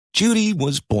Judy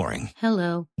was boring.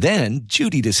 Hello. Then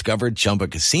Judy discovered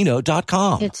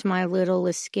ChumbaCasino.com. It's my little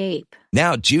escape.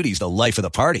 Now Judy's the life of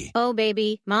the party. Oh,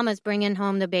 baby, mama's bringing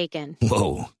home the bacon.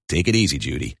 Whoa, take it easy,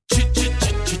 Judy.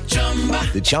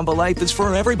 The Chumba life is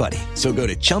for everybody. So go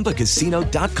to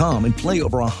ChumbaCasino.com and play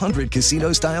over 100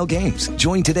 casino-style games.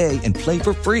 Join today and play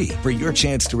for free for your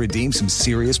chance to redeem some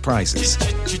serious prizes.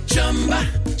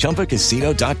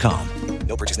 ChumbaCasino.com.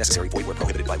 No purchase necessary. Void where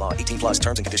prohibited by law. 18 plus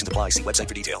terms and conditions apply. See website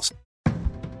for details.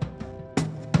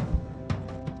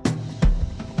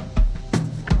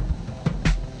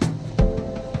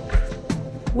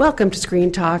 Welcome to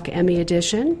Screen Talk Emmy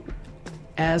Edition.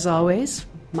 As always,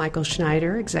 Michael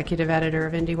Schneider, executive editor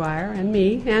of IndieWire, and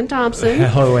me, Ann Thompson.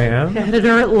 Hello, Ann.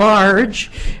 Editor at large.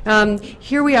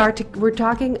 Here we are. We're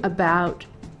talking about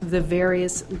the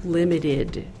various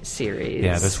limited series.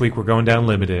 Yeah, this week we're going down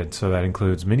limited, so that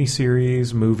includes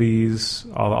miniseries, movies,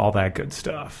 all that good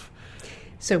stuff.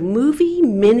 So movie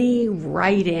mini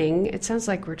writing, it sounds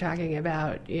like we're talking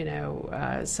about,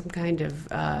 some kind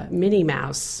of Minnie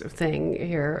Mouse thing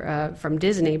here from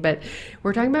Disney, but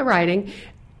we're talking about writing.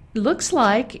 Looks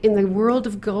like in the world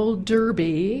of Gold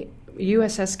Derby,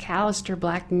 USS Callister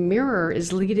Black Mirror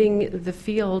is leading the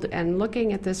field, and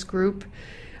looking at this group,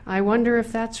 I wonder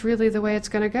if that's really the way it's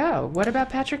going to go. What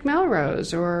about Patrick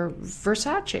Melrose or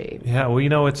Versace? Yeah,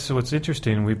 well, what's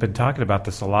interesting, we've been talking about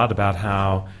this a lot, about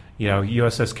how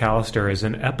USS Callister is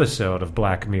an episode of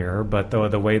Black Mirror, but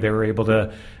the way they were able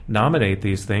to nominate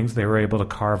these things, they were able to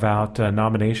carve out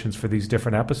nominations for these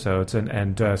different episodes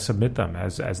and submit them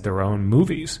as their own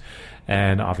movies.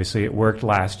 And obviously it worked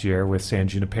last year with San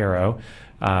Junipero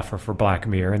for Black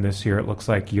Mirror, and this year it looks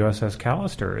like USS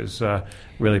Callister is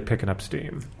really picking up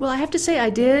steam. Well, I have to say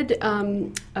I did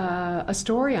a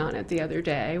story on it the other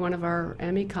day, one of our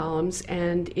Emmy columns,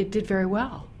 and it did very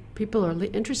well. People are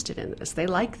interested in this. They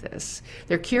like this.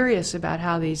 They're curious about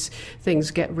how these things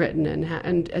get written.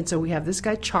 And so we have this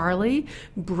guy, Charlie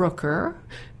Brooker,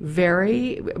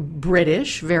 very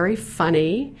British, very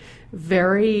funny,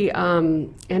 very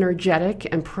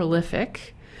energetic and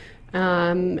prolific.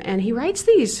 And he writes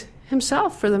these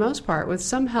himself for the most part with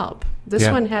some help. This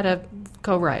one had a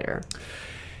co-writer.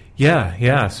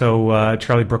 Yeah. So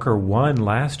Charlie Brooker won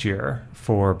last year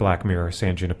for Black Mirror,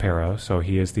 San Junipero, so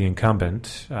he is the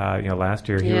incumbent. Last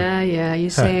year...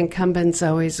 You say incumbents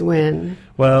always win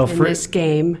in this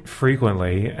game.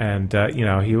 Frequently, and,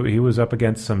 he was up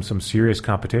against some serious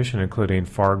competition, including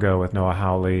Fargo with Noah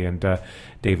Hawley and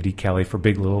David E. Kelley for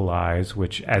Big Little Lies,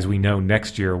 which, as we know,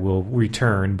 next year will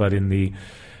return, but in the...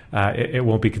 it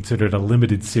won't be considered a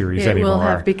limited series anymore. It will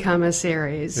have become a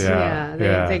series.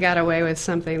 They got away with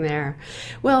something there.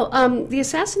 Well, the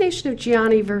assassination of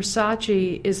Gianni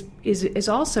Versace is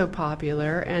also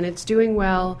popular, and it's doing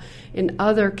well in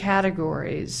other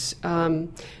categories.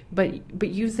 But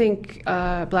you think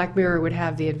Black Mirror would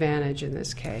have the advantage in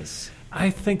this case?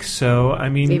 I think so. I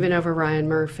mean, even over Ryan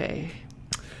Murphy.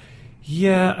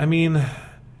 Yeah, I mean,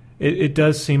 it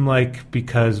does seem like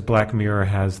because Black Mirror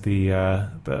has the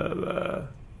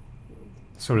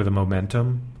sort of the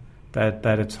momentum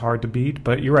that it's hard to beat.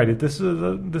 But you're right. This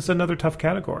is another tough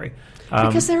category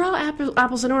because they're all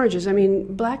apples and oranges. I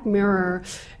mean, Black Mirror,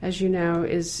 as you know,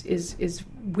 is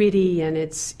witty and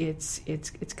it's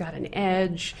got an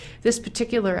edge. This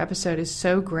particular episode is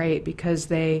so great because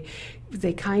they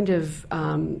kind of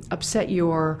upset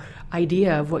your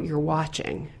idea of what you're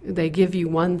watching. They give you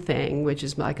one thing, which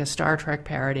is like a Star Trek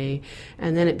parody,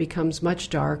 and then it becomes much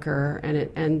darker,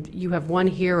 and you have one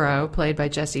hero played by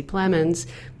Jesse Plemons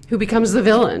who becomes the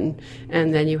villain,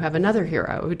 and then you have another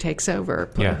hero who takes over,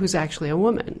 who's actually a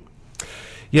woman.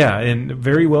 Yeah, and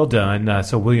very well done.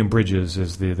 So William Bridges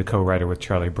is the co-writer with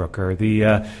Charlie Brooker.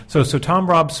 So Tom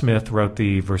Rob Smith wrote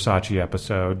the Versace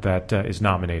episode that is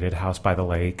nominated, House by the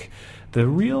Lake. To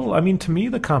me,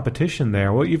 the competition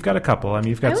there, well, you've got a couple. I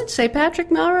would say Patrick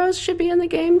Melrose should be in the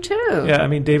game, too. Yeah,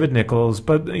 David Nichols.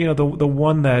 But, the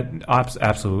one that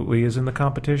absolutely is in the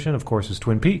competition, of course, is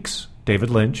Twin Peaks.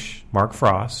 David Lynch, Mark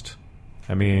Frost.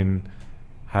 How do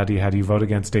you vote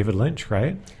against David Lynch,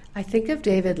 right? I think of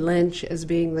David Lynch as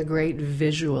being the great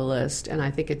visualist, and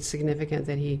I think it's significant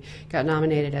that he got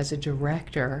nominated as a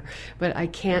director. But I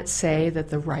can't say that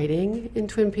the writing in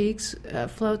Twin Peaks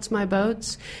floats my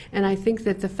boats, and I think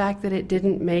that the fact that it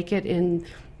didn't make it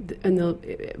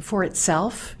for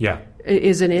itself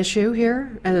is an issue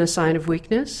here and a sign of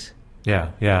weakness.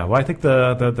 Yeah. Well, I think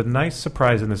the nice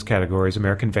surprise in this category is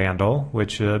American Vandal,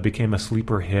 which became a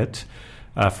sleeper hit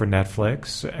for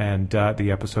Netflix, and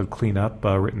the episode Cleanup,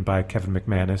 written by Kevin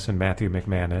McManus and Matthew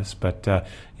McManus. But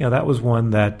that was one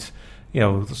that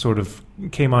sort of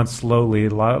came on slowly.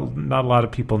 Not a lot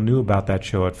of people knew about that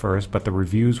show at first, but the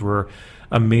reviews were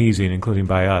amazing, including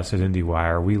by us at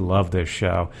IndieWire. We love this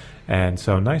show. And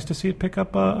so nice to see it pick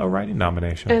up a writing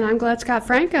nomination. And I'm glad Scott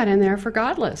Frank got in there for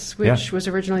Godless, which was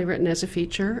originally written as a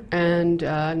feature and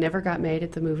never got made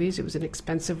at the movies. It was an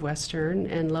expensive Western.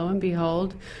 And lo and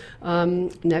behold,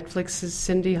 Netflix's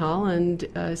Cindy Holland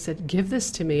said, give this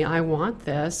to me. I want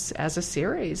this as a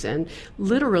series. And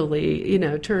literally,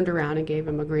 turned around and gave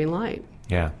him a green light.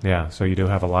 Yeah. So you do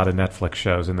have a lot of Netflix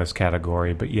shows in this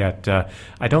category, but yet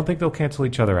I don't think they'll cancel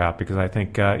each other out because I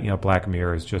think Black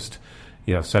Mirror is just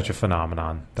such a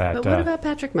phenomenon. But what about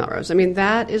Patrick Melrose? I mean,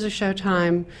 that is a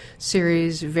Showtime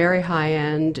series, very high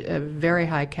end, very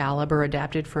high caliber,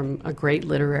 adapted from a great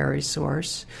literary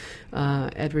source,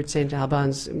 Edward St.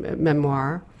 Alban's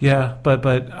memoir. Yeah, but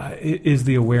is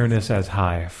the awareness as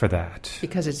high for that?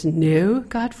 Because it's new,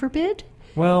 God forbid?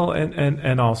 Well,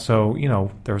 and also,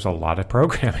 there's a lot of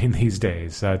programming these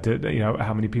days.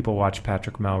 How many people watch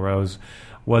Patrick Melrose?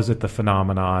 Was it the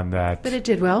phenomenon that... But it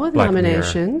did well with Black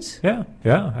nominations. Mirror.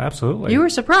 Yeah, absolutely. You were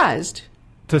surprised.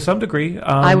 To some degree.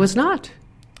 I was not.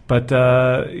 But,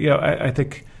 I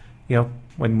think,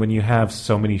 when you have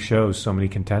so many shows, so many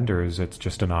contenders, it's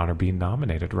just an honor being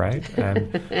nominated, right?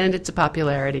 And, and it's a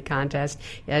popularity contest,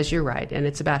 as you're right. And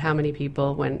it's about how many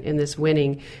people, when in this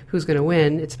winning, who's going to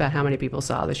win, it's about how many people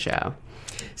saw the show.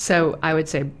 So I would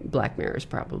say Black Mirror is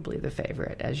probably the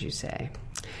favorite, as you say.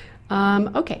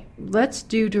 Okay, let's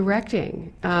do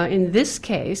directing. In this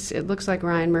case, it looks like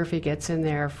Ryan Murphy gets in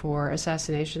there for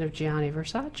Assassination of Gianni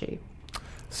Versace.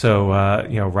 So,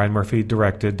 Ryan Murphy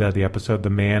directed the episode The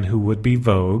Man Who Would Be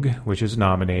Vogue, which is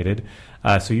nominated.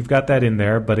 So you've got that in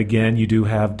there. But again, you do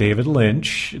have David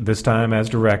Lynch, this time as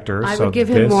director. I would give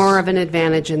him more of an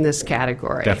advantage in this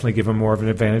category. Definitely give him more of an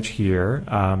advantage here. He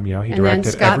directed and then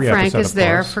Scott every Frank episode, is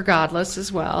there course. for Godless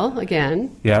as well,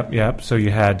 again. Yep. So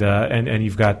you had, and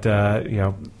you've got,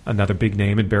 another big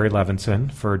name in Barry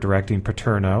Levinson for directing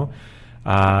Paterno.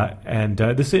 And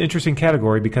this is an interesting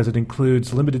category because it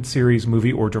includes limited series,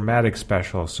 movie, or dramatic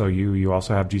special. So you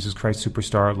also have Jesus Christ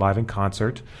Superstar live in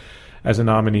concert as a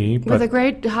nominee. With a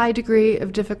great high degree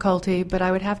of difficulty, but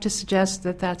I would have to suggest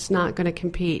that that's not going to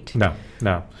compete. No.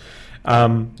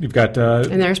 You've got...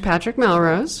 and there's Patrick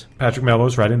Melrose. Patrick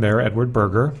Melrose right in there, Edward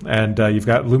Berger. And you've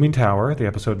got Looming Tower, the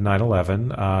episode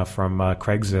 9/11, from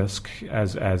Craig Zisk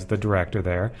as the director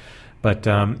there. But,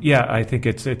 I think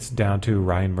it's down to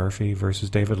Ryan Murphy versus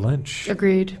David Lynch.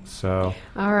 Agreed. So,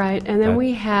 all right. And then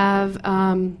we have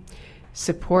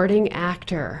supporting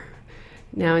actor.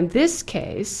 Now, in this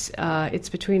case, it's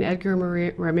between Edgar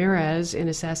Ramirez in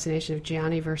Assassination of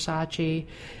Gianni Versace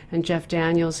and Jeff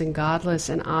Daniels in Godless,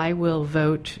 and I will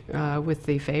vote with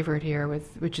the favorite here,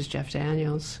 which is Jeff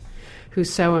Daniels, who's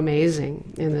so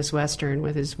amazing in this Western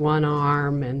with his one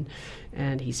arm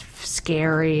and he's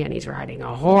scary, and he's riding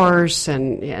a horse,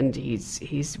 and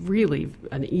he's really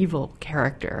an evil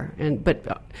character,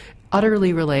 but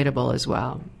utterly relatable as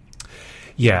well.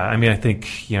 Yeah, I mean, I think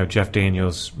Jeff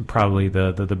Daniels probably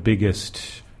the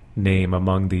biggest name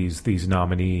among these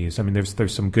nominees. I mean,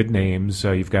 there's some good names.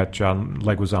 You've got John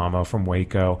Leguizamo from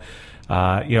Waco.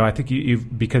 I think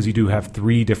you've because you do have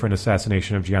 3 different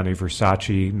Assassination of Gianni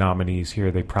Versace nominees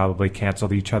here, they probably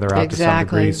canceled each other out to some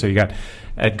degree. So you got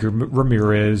Edgar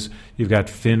Ramirez, you've got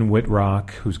Finn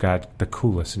Wittrock, who's got the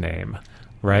coolest name,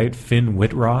 right? Finn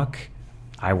Wittrock.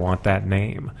 I want that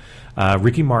name.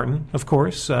 Ricky Martin, of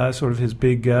course, sort of his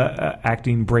big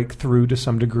acting breakthrough to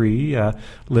some degree.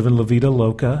 Livin' La Vida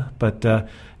Loca, but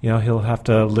he'll have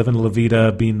to live in La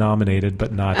Vida, be nominated,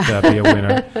 but not be a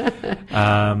winner.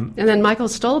 And then Michael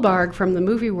Stuhlbarg from the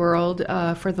movie world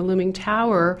for The Looming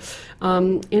Tower,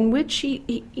 in which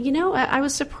he I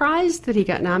was surprised that he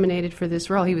got nominated for this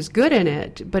role. He was good in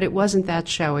it, but it wasn't that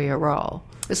showy a role.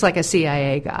 It's like a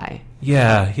CIA guy.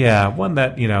 Yeah. One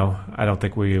that, I don't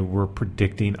think we were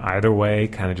predicting either way,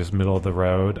 kind of just middle of the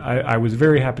road. I was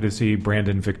very happy to see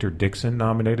Brandon Victor Dixon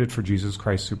nominated for Jesus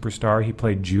Christ Superstar. He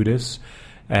played Judas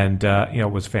and,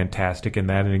 was fantastic in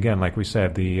that. And again, like we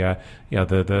said, the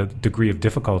degree of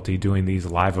difficulty doing these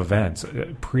live events,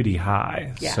 pretty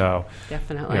high. Yeah, so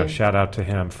definitely. Shout out to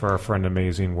him for an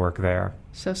amazing work there.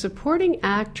 So supporting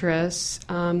actress,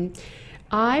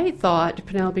 I thought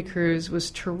Penelope Cruz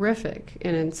was terrific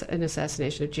in an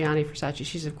Assassination of Gianni Versace.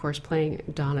 She's, of course, playing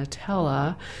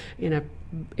Donatella in an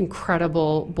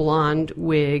incredible blonde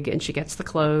wig, and she gets the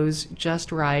clothes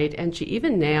just right, and she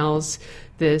even nails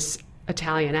this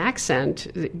Italian accent.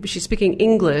 She's speaking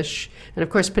English, and, of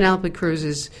course, Penelope Cruz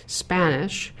is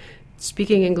Spanish.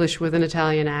 speaking English with an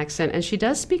Italian accent, and she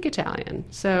does speak Italian.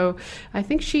 So I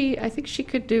think she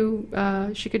could do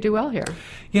well here.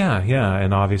 Yeah,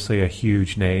 and obviously a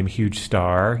huge name, huge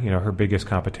star. You know, her biggest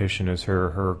competition is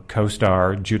her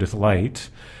co-star Judith Light.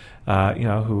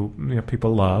 Who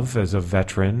people love as a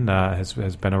veteran,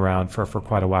 has been around for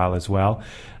quite a while as well.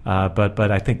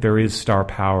 But I think there is star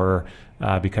power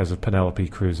because of Penelope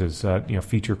Cruz's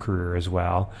feature career as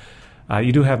well.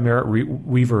 You do have Merritt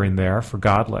Weaver in there for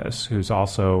Godless, who's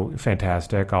also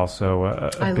fantastic. Also,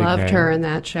 I loved name. her in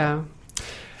that show,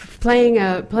 playing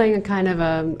a kind of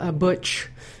a butch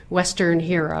Western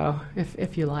hero,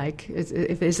 if you like.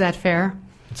 Is that fair?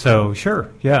 So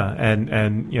sure, yeah,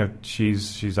 and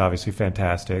she's obviously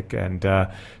fantastic, and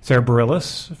Sarah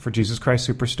Bareilles for Jesus Christ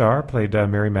Superstar played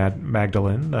Mary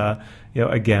Magdalene.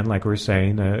 Again, like we were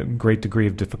saying, a great degree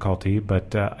of difficulty,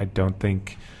 but I don't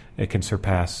think it can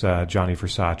surpass Johnny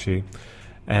Versace.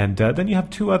 And then you have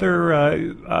two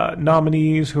other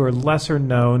nominees who are lesser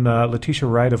known. Letitia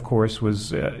Wright, of course,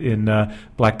 was in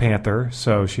Black Panther,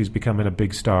 so she's becoming a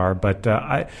big star. But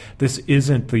this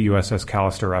isn't the USS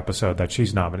Callister episode that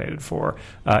she's nominated for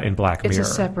in Black Mirror. It's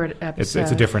a separate episode.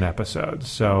 It's a different episode,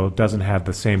 so it doesn't have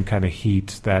the same kind of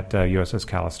heat that USS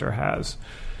Callister has.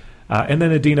 And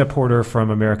then Adina Porter from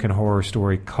American Horror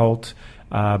Story Cult.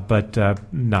 But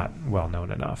not well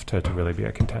known enough to really be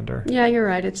a contender. Yeah, you're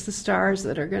right. It's the stars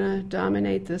that are going to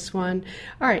dominate this one.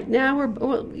 All right, now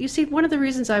you see, one of the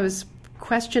reasons I was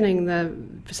questioning the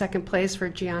second place for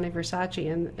Gianni Versace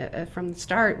and from the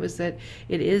start was that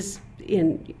it is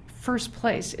in first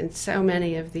place in so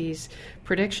many of these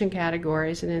prediction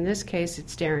categories, and in this case,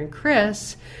 it's Darren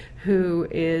Criss who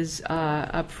is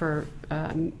up for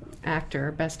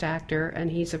best actor,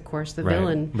 and he's of course the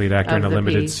villain, lead actor in a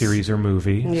limited piece. Series or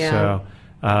movie. Yeah. So,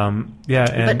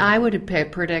 but I would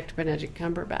predict Benedict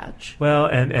Cumberbatch. Well,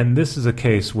 and this is a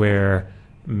case where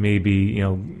maybe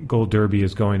Gold Derby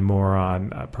is going more on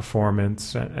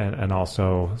performance and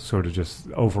also sort of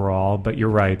just overall. But you're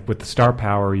right, with the star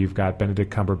power, you've got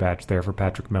Benedict Cumberbatch there for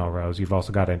Patrick Melrose. You've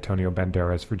also got Antonio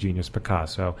Banderas for Genius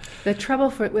Picasso. The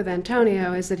trouble with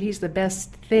Antonio is that he's the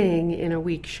best thing in a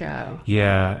weak show.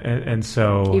 Yeah, and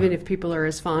so even if people are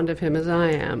as fond of him as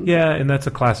I am. Yeah, and that's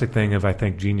a classic thing of, I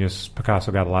think, Genius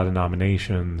Picasso got a lot of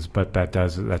nominations, but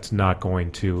that's not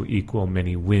going to equal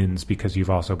many wins because you've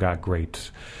also got great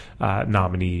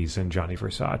nominees in Johnny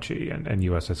Versace and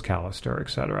USS Callister,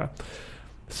 etc.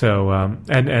 So,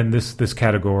 and this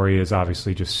category is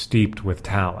obviously just steeped with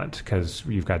talent because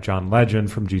you've got John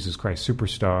Legend from Jesus Christ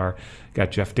Superstar, got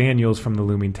Jeff Daniels from The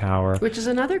Looming Tower. Which is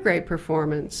another great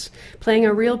performance, playing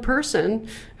a real person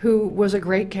who was a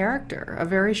great character, a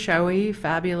very showy,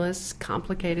 fabulous,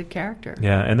 complicated character.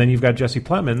 Yeah, and then you've got Jesse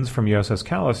Plemons from USS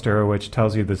Callister, which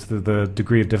tells you this, the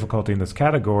degree of difficulty in this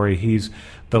category. He's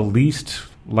the least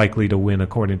likely to win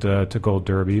according to Gold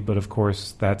Derby, but of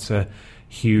course that's a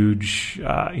huge,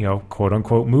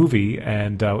 quote-unquote movie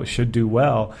and should do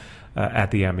well at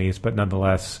the Emmys, but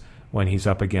nonetheless, when he's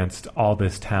up against all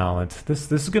this talent,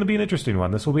 this is going to be an interesting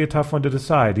one. This will be a tough one to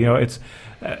decide. It's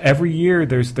every year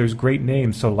there's great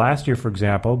names. So last year, for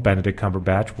example, Benedict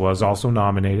Cumberbatch was also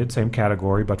nominated, same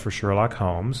category, but for Sherlock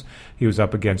Holmes. He was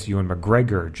up against Ewan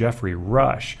McGregor, Jeffrey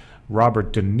Rush,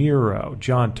 Robert De Niro,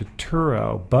 John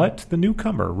Turturro, but the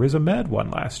newcomer Riz Ahmed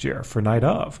won last year for Night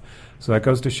Of. So that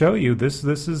goes to show you this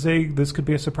could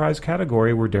be a surprise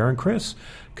category where Darren Criss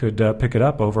could pick it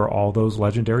up over all those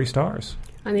legendary stars.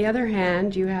 On the other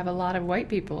hand, you have a lot of white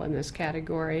people in this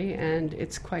category, and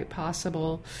it's quite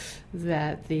possible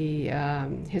that the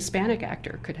Hispanic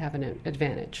actor could have an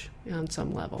advantage on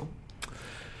some level.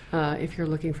 If you're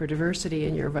looking for diversity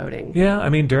in your voting. Yeah, I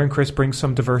mean, Darren Criss brings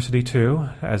some diversity too,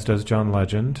 as does John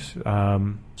Legend.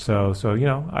 So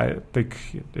I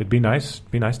think it'd be nice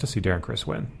to see Darren Criss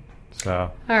win.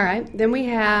 So. All right, then we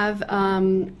have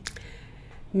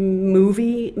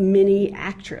movie mini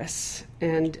actress,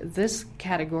 and this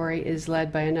category is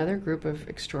led by another group of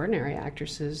extraordinary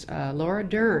actresses. Laura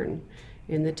Dern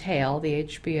in The Tale, the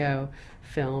HBO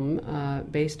film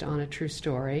based on a true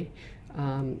story.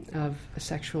 Of a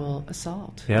sexual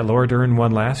assault. Yeah, Laura Dern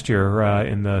won last year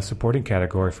in the supporting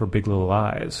category for Big Little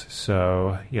Lies.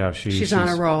 So, she's on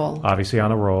a roll. Obviously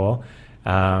on a roll.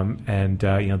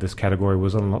 This category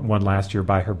was won last year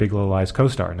by her Big Little Lies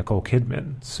co-star, Nicole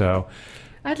Kidman. So,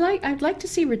 I'd like to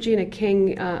see Regina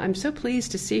King. I'm so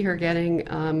pleased to see her getting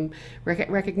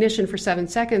recognition for 7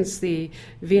 Seconds, the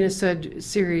Venusud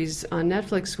series on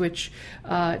Netflix, which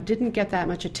didn't get that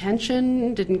much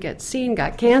attention, didn't get seen,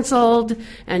 got canceled,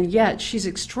 and yet she's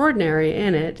extraordinary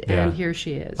in it, and here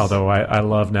she is. Although I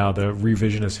love now the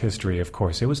revisionist history, of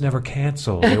course. It was never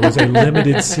canceled. It was a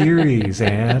limited series,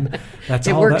 and that's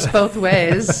it all. It works both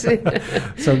ways.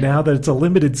 So now that it's a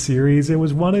limited series, it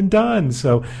was one and done.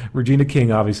 So Regina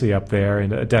King obviously up there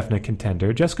and a definite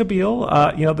contender. Jessica Biel,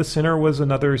 The Sinner was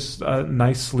another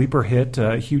nice sleeper hit,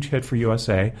 a huge hit for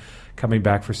USA, coming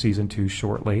back for season 2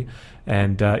 shortly.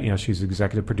 And, she's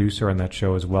executive producer on that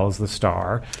show as well as the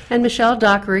star. And Michelle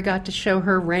Dockery got to show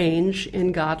her range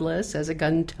in Godless as a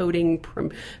gun-toting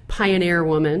pioneer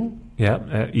woman.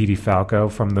 Yeah, Edie Falco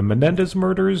from the Menendez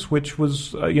murders, which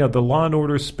was, the Law &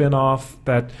 Order spinoff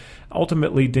that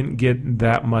ultimately didn't get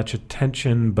that much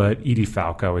attention, but Edie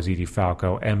Falco is Edie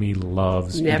Falco. Emmy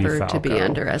loves Edie Falco. Never to be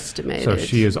underestimated. So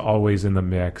she is always in the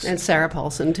mix. And Sarah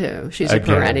Paulson, too. She's a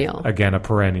perennial. Again, a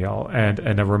perennial.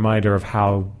 And a reminder of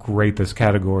how great this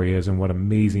category is and what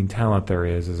amazing talent there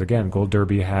is again, Gold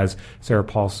Derby has Sarah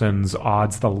Paulson's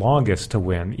odds the longest to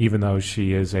win, even though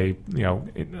she is a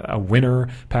winner,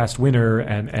 past winner,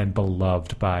 and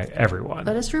beloved by everyone.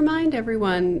 Let us remind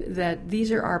everyone that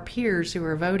these are our peers who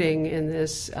are voting in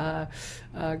this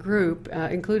group,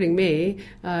 including me.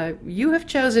 You have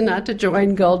chosen not to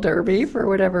join Gold Derby for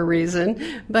whatever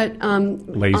reason, but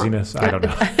laziness. I don't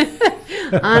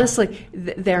know. Honestly,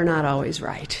 they're not always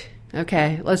right.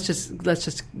 Okay, let's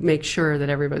just make sure that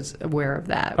everybody's aware of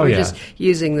that. We're just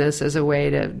using this as a way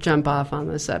to jump off on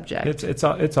the subject.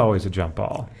 It's always a jump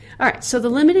ball. All right, so the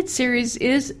limited series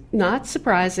is, not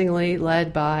surprisingly,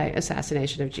 led by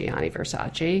Assassination of Gianni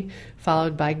Versace,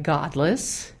 followed by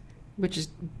Godless, which is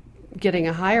getting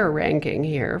a higher ranking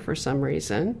here for some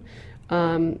reason,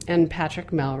 and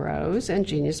Patrick Melrose and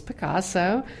Genius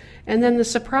Picasso, and then the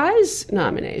surprise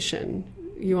nomination.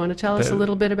 You want to tell us a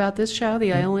little bit about this show,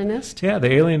 The Alienist? Yeah,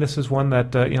 The Alienist is one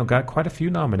that got quite a few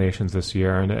nominations this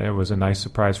year, and it was a nice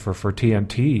surprise for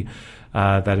TNT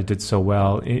that it did so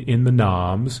well in the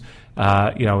noms.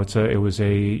 It was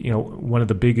one of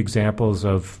the big examples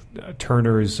of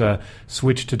Turner's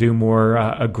switch to do more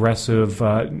aggressive,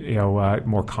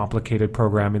 more complicated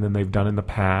programming than they've done in the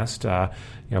past.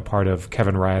 Part of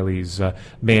Kevin Riley's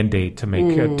mandate to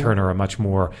make Turner a much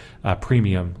more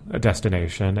premium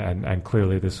destination, and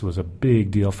clearly this was a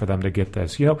big deal for them to get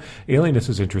this. Alienist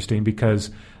is interesting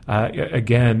because,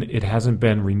 again, it hasn't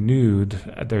been renewed.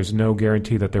 There's no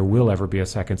guarantee that there will ever be a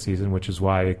second season, which is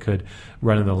why it could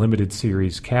run in the limited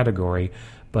series category.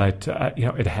 But,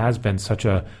 it has been such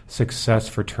a success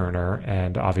for Turner,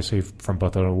 and obviously from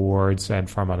both an awards and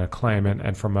from an acclaim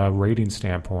and from a rating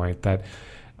standpoint, that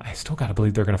I still got to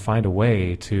believe they're going to find a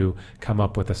way to come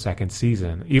up with a second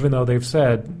season, even though they've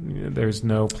said there's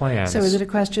no plans. So is it a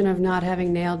question of not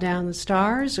having nailed down the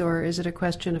stars, or is it a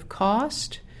question of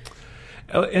cost?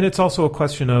 And it's also a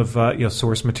question of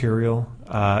source material,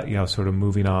 sort of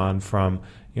moving on from,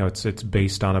 it's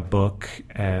based on a book.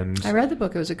 And I read the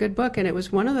book. It was a good book, and it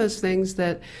was one of those things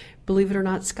that, believe it or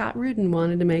not, Scott Rudin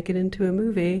wanted to make it into a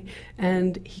movie,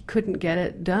 and he couldn't get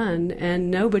it done,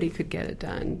 and nobody could get it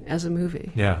done as a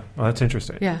movie. Yeah, well, that's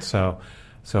interesting. Yeah. So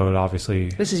it obviously...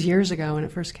 This is years ago when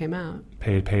it first came out.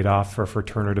 Paid off for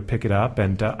Turner to pick it up,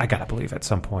 and I got to believe at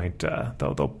some point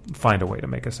they'll find a way to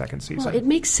make a second season. Well, it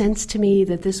makes sense to me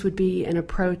that this would be an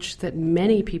approach that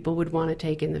many people would want to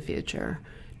take in the future.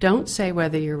 Don't say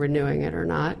whether you're renewing it or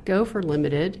not. Go for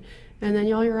limited, and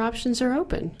then all your options are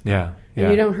open. Yeah. And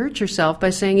you don't hurt yourself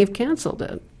by saying you've canceled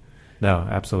it. No,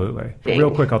 absolutely. Dang. Real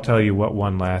quick, I'll tell you what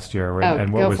won last year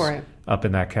and what was up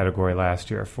in that category last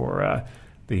year for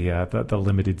the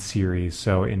limited series.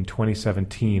 So in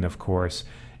 2017, of course,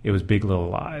 it was Big Little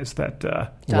Lies that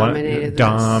dominated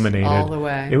all the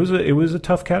way. It was a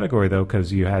tough category though,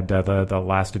 because you had the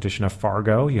last edition of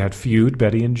Fargo, you had Feud,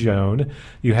 Betty and Joan,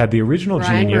 you had the original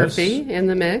Ryan Genius. Murphy in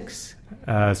the mix.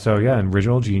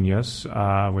 Original Genius,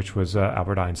 which was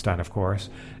Albert Einstein, of course,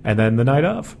 and then The Night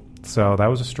Of. So that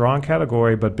was a strong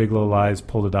category, but Big Little Lies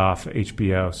pulled it off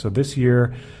HBO. So this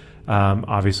year,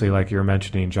 obviously, like you were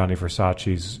mentioning, Gianni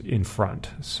Versace's in front.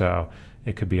 So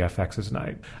it could be FX's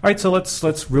night. All right, so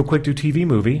let's real quick do TV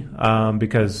movie,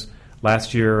 because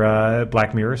last year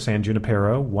Black Mirror, San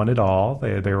Junipero won it all.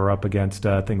 They were up against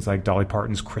things like Dolly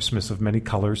Parton's Christmas of Many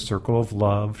Colors, Circle of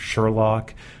Love,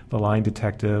 Sherlock, The Lying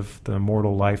Detective, The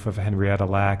Immortal Life of Henrietta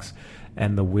Lacks,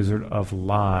 and The Wizard of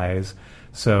Lies.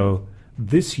 So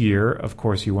this year, of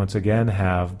course, you once again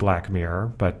have Black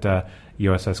Mirror, but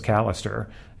USS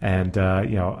Callister. And,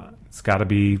 It's got to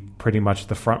be pretty much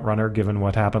the front runner given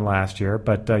what happened last year.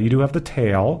 But you do have The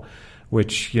Tale,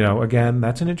 which, again,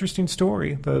 that's an interesting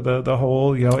story. The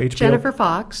whole, HBO. Jennifer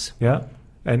Fox. Yeah.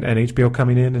 And HBO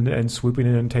coming in and swooping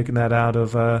in and taking that out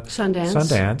of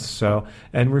Sundance. So,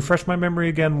 and refresh my memory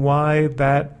again, why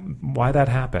that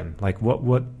happened. Like, what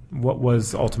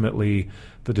was ultimately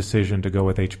the decision to go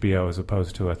with HBO as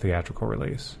opposed to a theatrical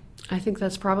release? I think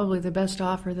that's probably the best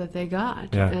offer that they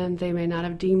got, and they may not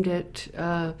have deemed it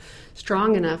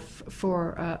strong enough for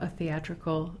a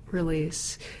theatrical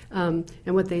release. And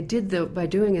what they did, by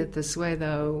doing it this way,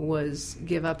 though, was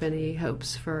give up any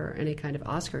hopes for any kind of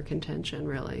Oscar contention,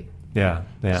 really. Yeah.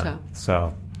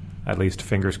 So at least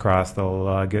fingers crossed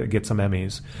they'll get some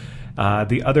Emmys.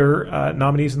 The other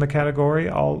nominees in the category,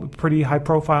 all pretty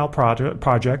high-profile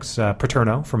projects.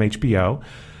 Paterno from HBO.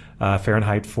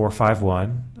 Fahrenheit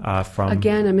 451 from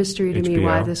Again, a mystery to HBO. me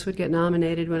why this would get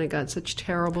nominated when it got such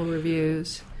terrible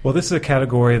reviews. Well, this is a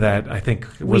category that I think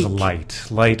was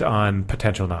light on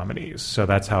potential nominees, so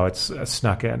that's how it's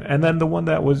snuck in. And then the one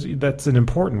that's an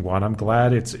important one, I'm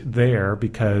glad it's there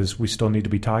because we still need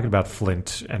to be talking about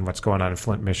Flint and what's going on in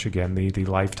Flint, Michigan, the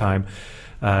Lifetime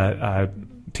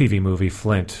TV movie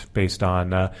Flint, based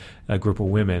on a group of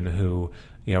women who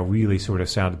really sort of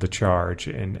sounded the charge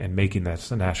in making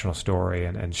this a national story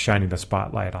and shining the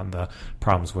spotlight on the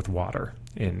problems with water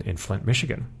in Flint,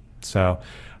 Michigan. So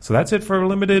that's it for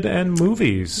limited and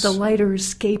movies. The lighter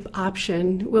escape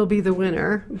option will be the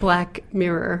winner. Black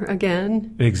Mirror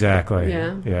again. Exactly.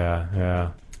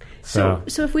 Yeah. So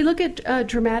if we look at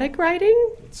dramatic writing,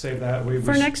 save that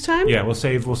for next time. Yeah, we'll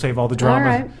save all the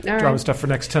drama All right. stuff for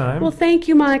next time. Well, thank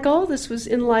you, Michael. This was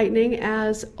enlightening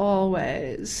as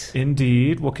always.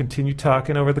 Indeed, we'll continue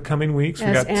talking over the coming weeks.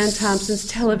 As Ann Thompson's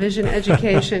television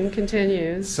education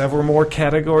continues. Several more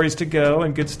categories to go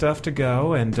and good stuff to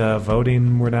go. And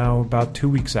voting, we're now about 2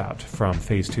 weeks out from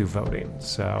Phase 2 voting.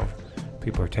 So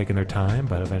people are taking their time,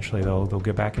 but eventually they'll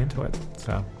get back into it.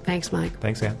 So thanks, Mike.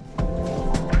 Thanks, Ann.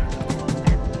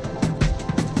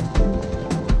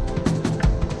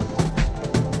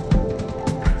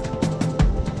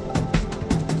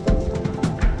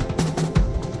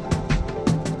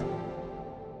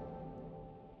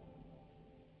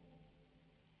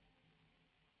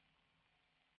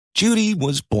 Judy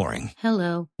was boring.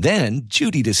 Hello. Then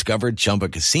Judy discovered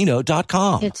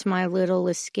ChumbaCasino.com. It's my little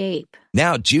escape.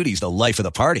 Now Judy's the life of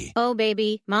the party. Oh,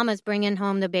 baby, mama's bringing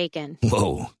home the bacon.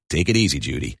 Whoa, take it easy,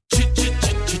 Judy.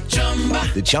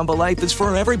 The Chumba life is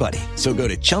for everybody. So go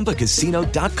to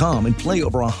ChumbaCasino.com and play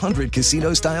over 100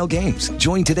 casino-style games.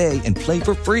 Join today and play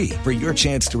for free for your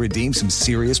chance to redeem some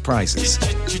serious prizes.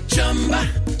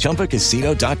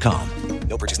 ChumbaCasino.com.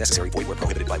 No purchase necessary. Void where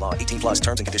prohibited by law. 18+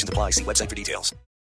 terms and conditions apply. See website for details.